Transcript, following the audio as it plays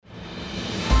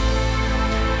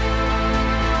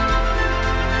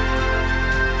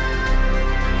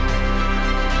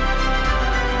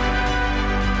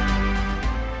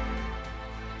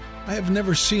have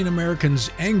never seen Americans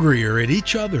angrier at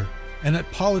each other and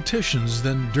at politicians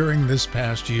than during this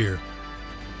past year.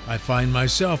 I find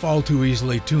myself all too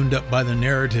easily tuned up by the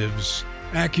narratives,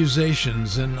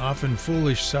 accusations, and often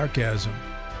foolish sarcasm.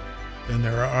 Then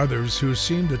there are others who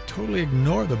seem to totally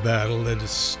ignore the battle that is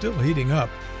still heating up.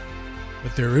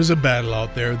 But there is a battle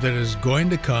out there that is going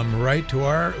to come right to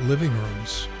our living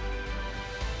rooms.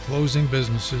 Closing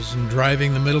businesses and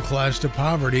driving the middle class to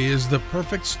poverty is the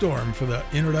perfect storm for the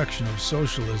introduction of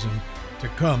socialism to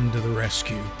come to the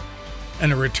rescue.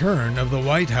 And a return of the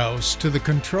White House to the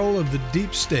control of the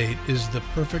deep state is the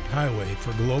perfect highway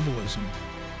for globalism.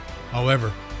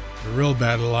 However, the real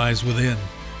battle lies within,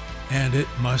 and it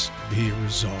must be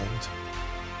resolved.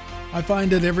 I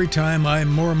find that every time I'm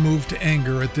more moved to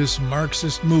anger at this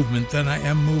Marxist movement than I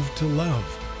am moved to love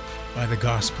by the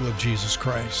gospel of Jesus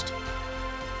Christ.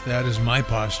 If that is my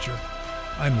posture,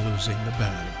 I'm losing the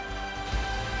battle.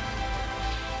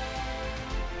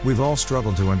 We've all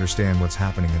struggled to understand what's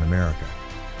happening in America.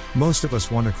 Most of us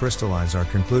want to crystallize our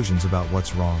conclusions about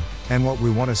what's wrong and what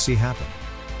we want to see happen.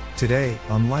 Today,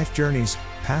 on Life Journeys,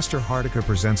 Pastor Hardika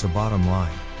presents a bottom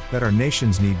line, that our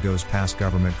nation's need goes past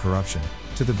government corruption,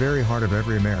 to the very heart of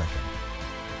every American.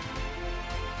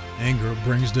 Anger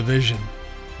brings division,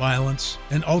 violence,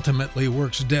 and ultimately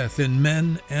works death in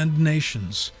men and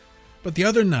nations. But the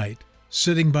other night,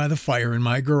 sitting by the fire in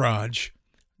my garage,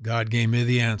 God gave me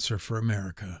the answer for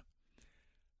America.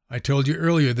 I told you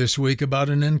earlier this week about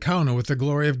an encounter with the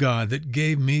glory of God that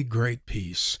gave me great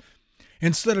peace.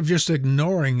 Instead of just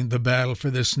ignoring the battle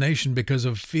for this nation because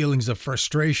of feelings of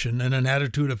frustration and an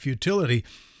attitude of futility,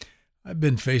 I've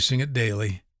been facing it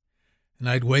daily. And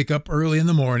I'd wake up early in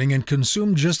the morning and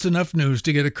consume just enough news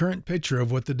to get a current picture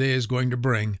of what the day is going to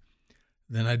bring.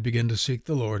 Then I'd begin to seek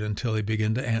the Lord until He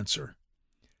began to answer.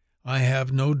 I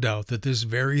have no doubt that this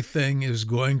very thing is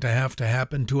going to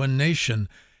happen to a nation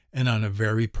and on a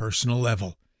very personal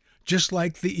level, just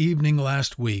like the evening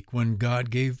last week when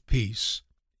God gave peace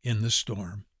in the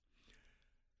storm.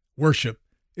 Worship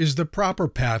is the proper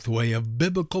pathway of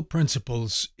biblical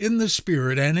principles in the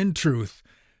Spirit and in truth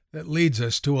that leads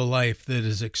us to a life that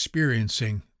is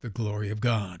experiencing the glory of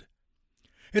God.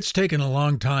 It's taken a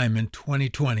long time in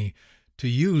 2020 to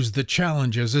use the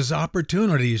challenges as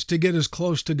opportunities to get as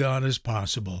close to God as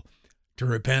possible, to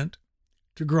repent,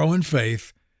 to grow in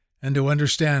faith, and to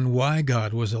understand why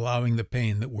God was allowing the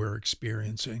pain that we're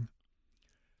experiencing.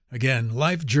 Again,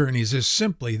 Life Journeys is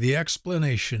simply the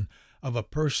explanation of a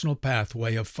personal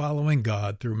pathway of following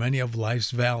God through many of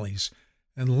life's valleys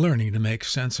and learning to make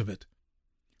sense of it.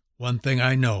 One thing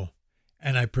I know,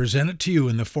 and I present it to you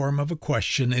in the form of a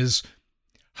question, is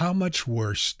how much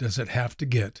worse does it have to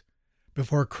get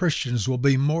before Christians will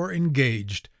be more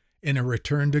engaged in a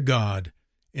return to God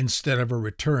instead of a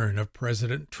return of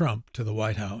President Trump to the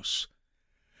White House?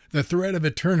 The threat of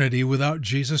eternity without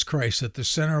Jesus Christ at the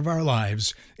center of our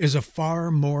lives is a far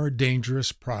more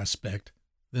dangerous prospect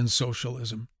than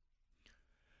socialism.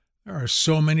 There are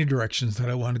so many directions that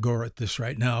I want to go at this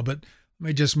right now, but let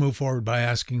me just move forward by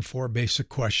asking 4 basic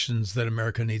questions that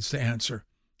America needs to answer.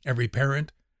 Every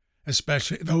parent,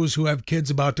 especially those who have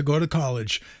kids about to go to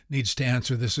college, needs to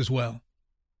answer this as well.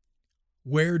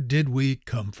 Where did we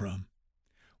come from?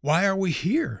 Why are we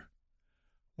here?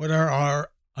 What are our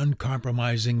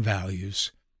uncompromising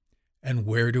values? And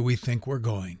where do we think we're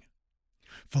going?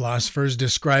 Philosophers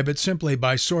describe it simply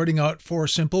by sorting out 4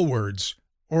 simple words: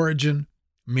 origin,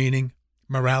 meaning,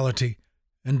 morality,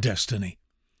 and destiny.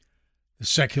 The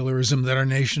secularism that our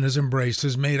nation has embraced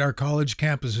has made our college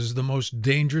campuses the most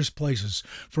dangerous places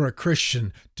for a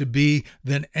Christian to be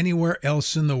than anywhere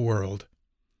else in the world.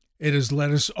 It has led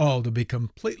us all to be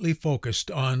completely focused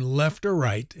on left or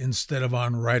right instead of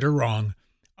on right or wrong,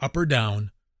 up or down,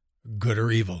 good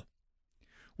or evil.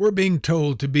 We're being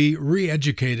told to be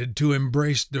re-educated to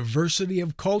embrace diversity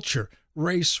of culture,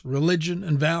 race, religion,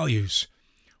 and values.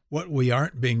 What we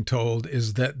aren't being told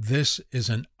is that this is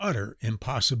an utter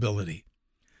impossibility.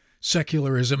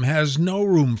 Secularism has no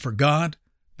room for God,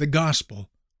 the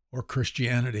gospel, or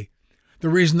Christianity. The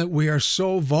reason that we are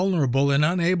so vulnerable and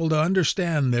unable to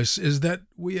understand this is that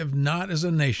we have not as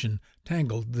a nation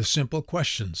tangled the simple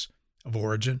questions of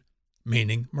origin,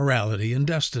 meaning, morality, and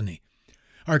destiny.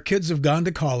 Our kids have gone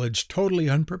to college totally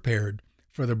unprepared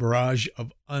for the barrage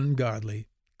of ungodly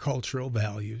cultural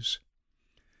values.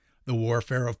 The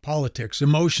warfare of politics,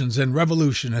 emotions, and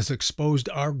revolution has exposed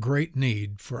our great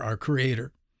need for our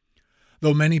Creator.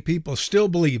 Though many people still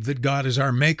believe that God is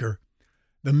our Maker,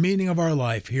 the meaning of our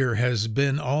life here has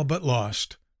been all but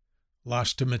lost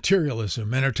to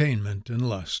materialism, entertainment, and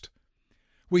lust.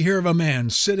 We hear of a man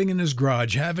sitting in his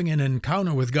garage having an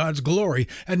encounter with God's glory,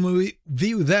 and we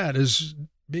view that as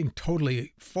being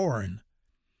totally foreign.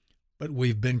 But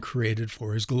we've been created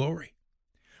for His glory.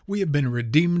 We have been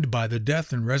redeemed by the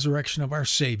death and resurrection of our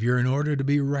Savior in order to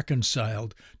be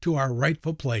reconciled to our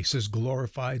rightful place as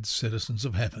glorified citizens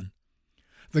of heaven.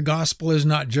 The gospel is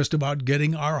not just about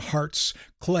getting our hearts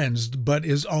cleansed, but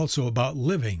is also about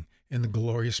living in the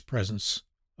glorious presence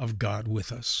of God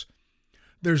with us.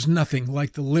 There's nothing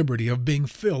like the liberty of being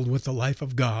filled with the life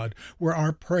of God, where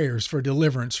our prayers for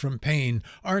deliverance from pain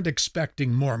aren't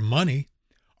expecting more money,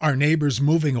 our neighbors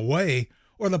moving away,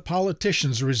 or the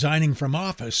politicians resigning from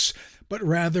office, but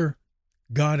rather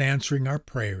God answering our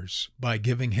prayers by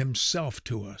giving Himself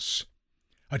to us.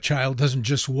 A child doesn't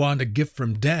just want a gift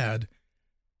from Dad,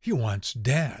 he wants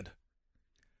Dad.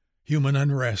 Human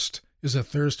unrest is a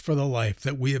thirst for the life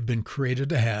that we have been created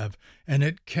to have, and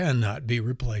it cannot be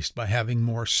replaced by having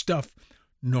more stuff,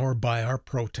 nor by our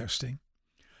protesting.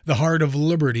 The heart of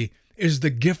liberty is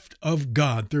the gift of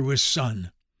God through His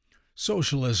Son.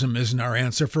 Socialism isn't our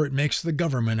answer, for it makes the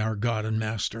government our God and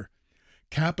master.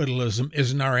 Capitalism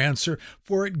isn't our answer,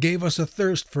 for it gave us a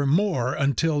thirst for more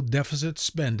until deficit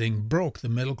spending broke the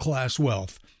middle-class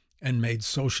wealth and made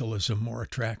socialism more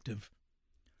attractive.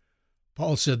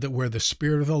 Paul said that where the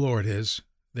Spirit of the Lord is,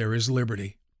 there is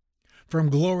liberty. From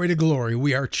glory to glory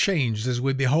we are changed as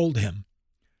we behold Him.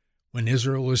 When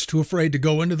Israel was too afraid to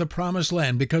go into the promised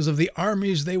land because of the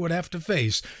armies they would have to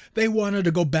face, they wanted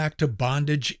to go back to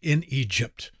bondage in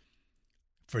Egypt.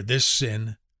 For this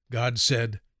sin, God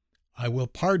said, I will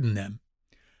pardon them,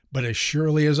 but as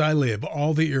surely as I live,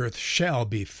 all the earth shall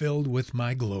be filled with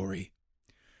my glory.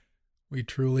 We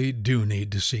truly do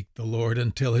need to seek the Lord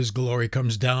until His glory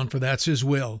comes down, for that's His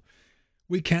will.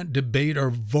 We can't debate or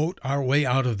vote our way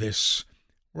out of this.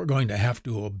 We're going to have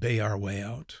to obey our way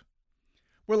out.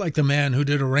 We're like the man who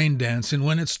did a rain dance, and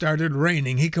when it started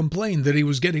raining, he complained that he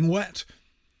was getting wet.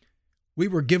 We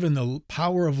were given the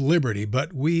power of liberty,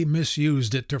 but we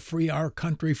misused it to free our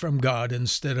country from God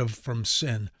instead of from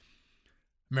sin.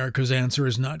 America's answer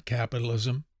is not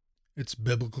capitalism. It's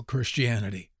biblical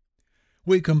Christianity.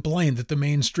 We complain that the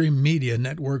mainstream media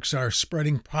networks are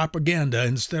spreading propaganda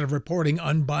instead of reporting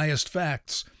unbiased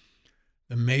facts.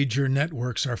 The major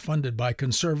networks are funded by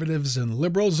conservatives and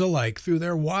liberals alike through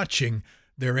their watching,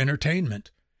 their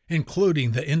entertainment,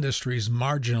 including the industry's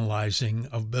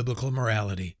marginalizing of biblical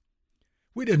morality.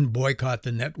 We didn't boycott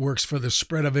the networks for the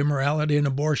spread of immorality and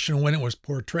abortion when it was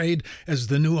portrayed as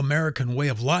the new American way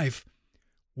of life.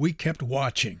 We kept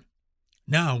watching.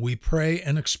 Now we pray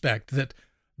and expect that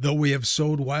though we have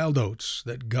sowed wild oats,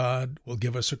 that God will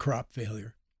give us a crop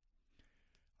failure.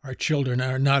 Our children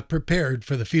are not prepared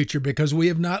for the future because we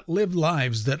have not lived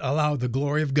lives that allow the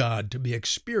glory of God to be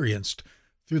experienced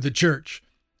through the church.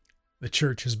 The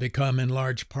church has become in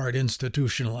large part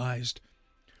institutionalized.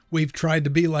 We've tried to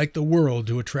be like the world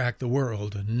to attract the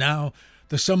world, and now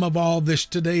the sum of all this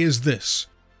today is this: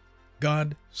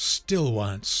 God still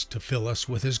wants to fill us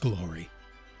with His glory.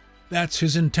 That's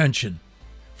His intention.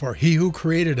 For He who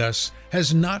created us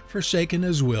has not forsaken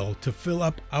His will to fill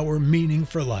up our meaning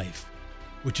for life,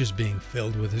 which is being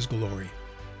filled with His glory.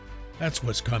 That's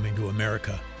what's coming to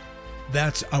America.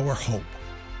 That's our hope.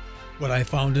 What I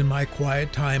found in my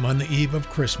quiet time on the eve of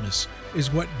Christmas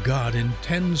is what God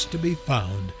intends to be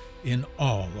found in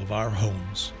all of our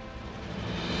homes.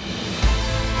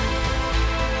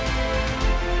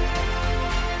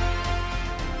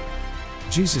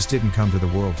 Jesus didn't come to the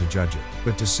world to judge it,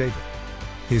 but to save it.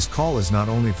 His call is not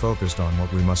only focused on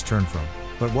what we must turn from,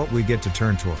 but what we get to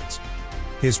turn towards.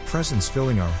 His presence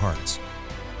filling our hearts.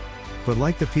 But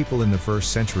like the people in the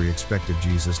first century expected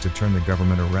Jesus to turn the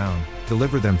government around,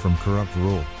 deliver them from corrupt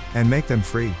rule, and make them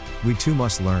free, we too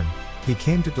must learn. He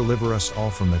came to deliver us all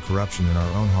from the corruption in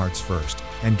our own hearts first,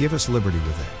 and give us liberty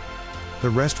with it. The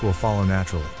rest will follow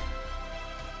naturally.